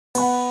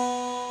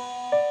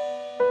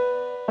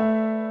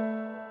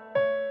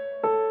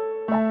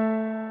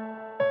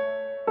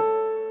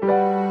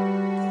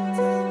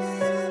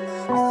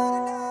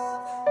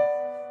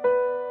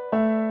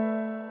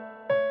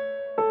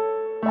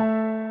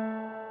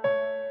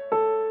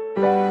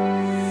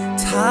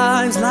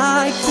Times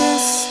like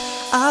this,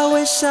 I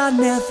wish I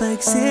never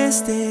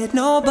existed.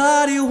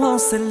 Nobody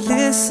wants to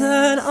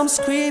listen, I'm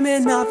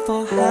screaming out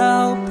for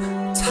help.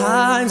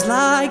 Times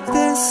like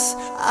this,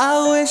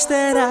 I wish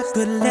that I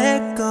could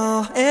let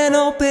go and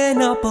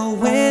open up a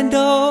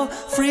window,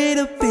 free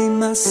to be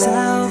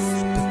myself.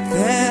 But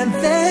then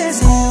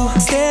there's you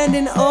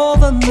standing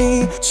over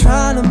me,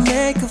 trying to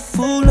make a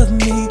fool of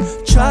me,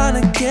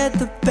 trying to get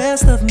the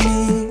best of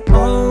me.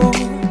 Oh,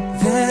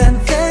 then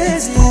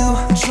there's you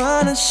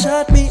trying to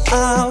shut me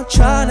out,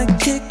 trying to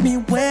kick me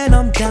when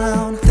I'm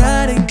down.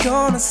 That ain't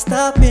gonna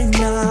stop me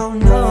now,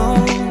 no.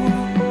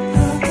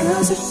 How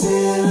does it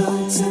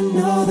feel to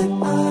know that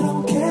I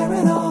don't care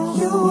at all?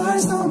 Your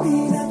words don't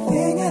mean a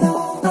thing at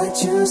all. I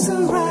choose to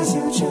rise,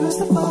 you choose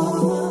to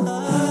fall.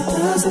 How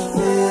does it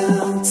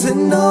feel to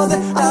know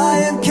that I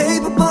am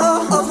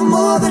capable of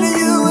more than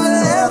you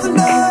will ever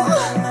know?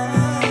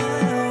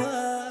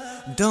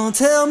 Don't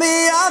tell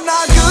me I'm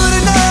not good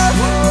enough.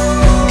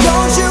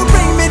 Don't you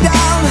bring me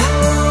down.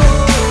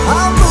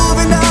 I'm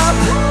moving up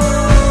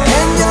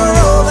and you're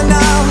over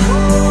now.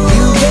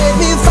 You gave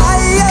me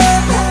fire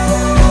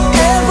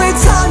every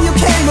time you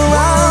came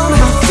around.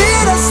 My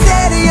feet are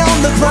steady on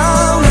the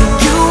ground.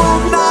 You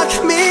won't knock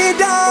me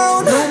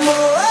down no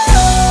more.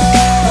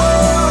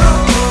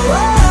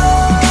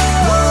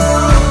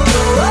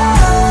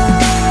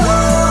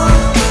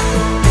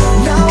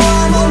 Now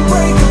I'm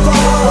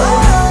unbreakable.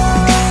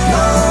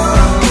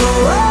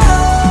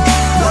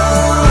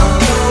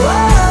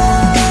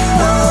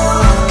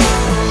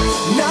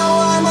 Now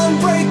I'm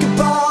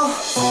unbreakable.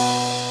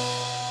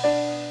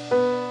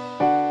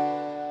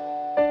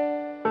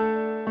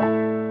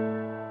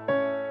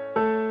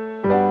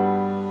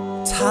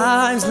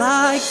 Times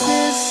like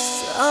this,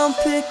 I'm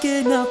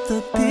picking up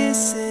the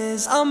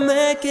pieces, I'm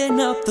making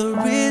up the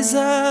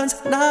reasons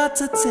not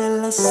to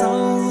tell a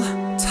soul.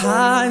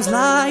 Times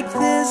like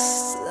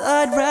this,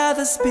 I'd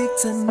rather speak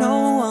to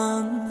no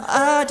one.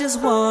 I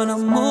just wanna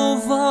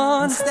move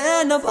on,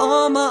 stand up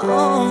on my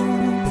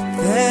own.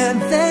 But then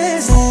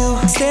there's you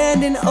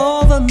standing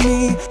over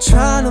me,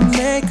 trying to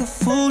make a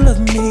fool of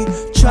me,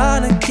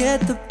 trying to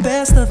get the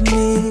best of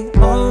me.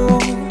 Oh,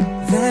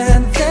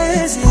 then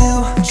there's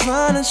you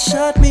trying to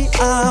shut me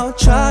out,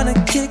 trying to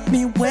kick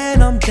me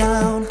when I'm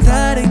down.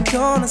 That ain't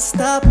gonna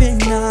stop me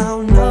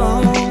now,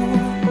 no.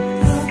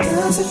 How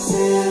does it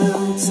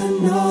feel to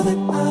know that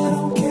I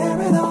don't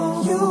care at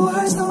all? Your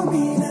words don't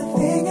mean a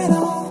thing at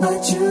all. I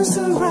choose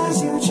to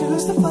rise, you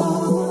choose to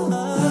fall.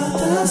 How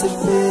does it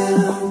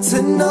feel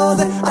to know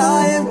that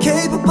I am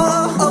capable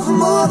of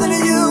more than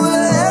you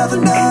will ever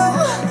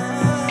know?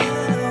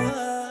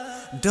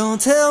 Don't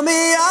tell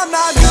me I'm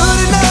not good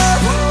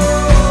enough.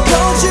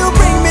 Don't you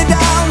bring me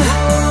down.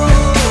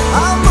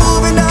 I'm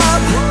moving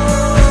up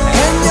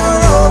and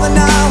you're over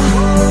now.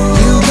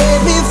 You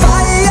gave me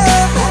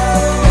fire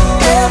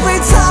every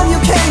time you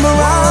came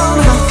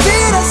around. My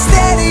feet are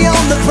steady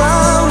on the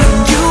ground.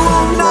 You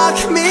won't knock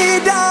me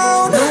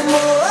down no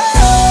more.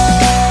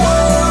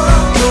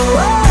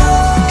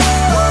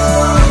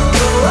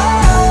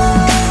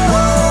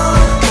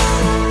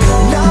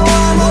 Now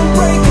I'm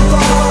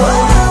unbreakable.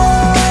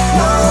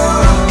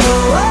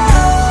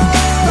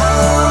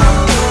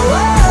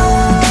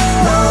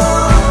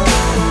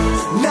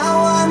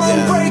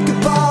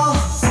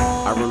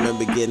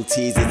 Getting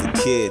teased as a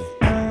kid,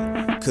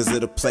 cause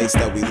of the place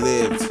that we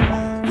lived.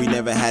 We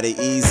never had it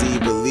easy,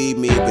 believe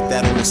me, but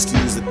that don't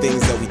excuse the things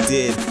that we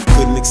did.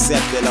 Couldn't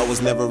accept that I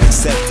was never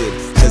accepted.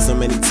 Shed so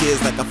many tears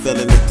like I felt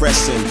an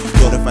depression.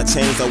 Thought if I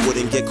changed I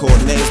wouldn't get called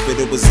names, but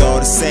it was all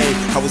the same,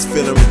 I was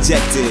feeling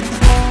rejected.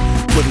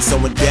 Putting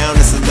someone down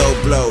is a low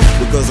blow.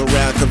 What goes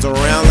around comes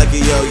around like a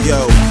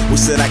yo-yo.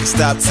 Wish that I could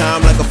stop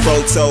time like a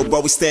photo,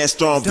 but we stand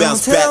strong,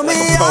 bounce back like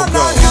a pogo. Don't tell me I'm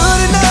not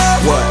good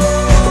enough.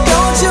 What?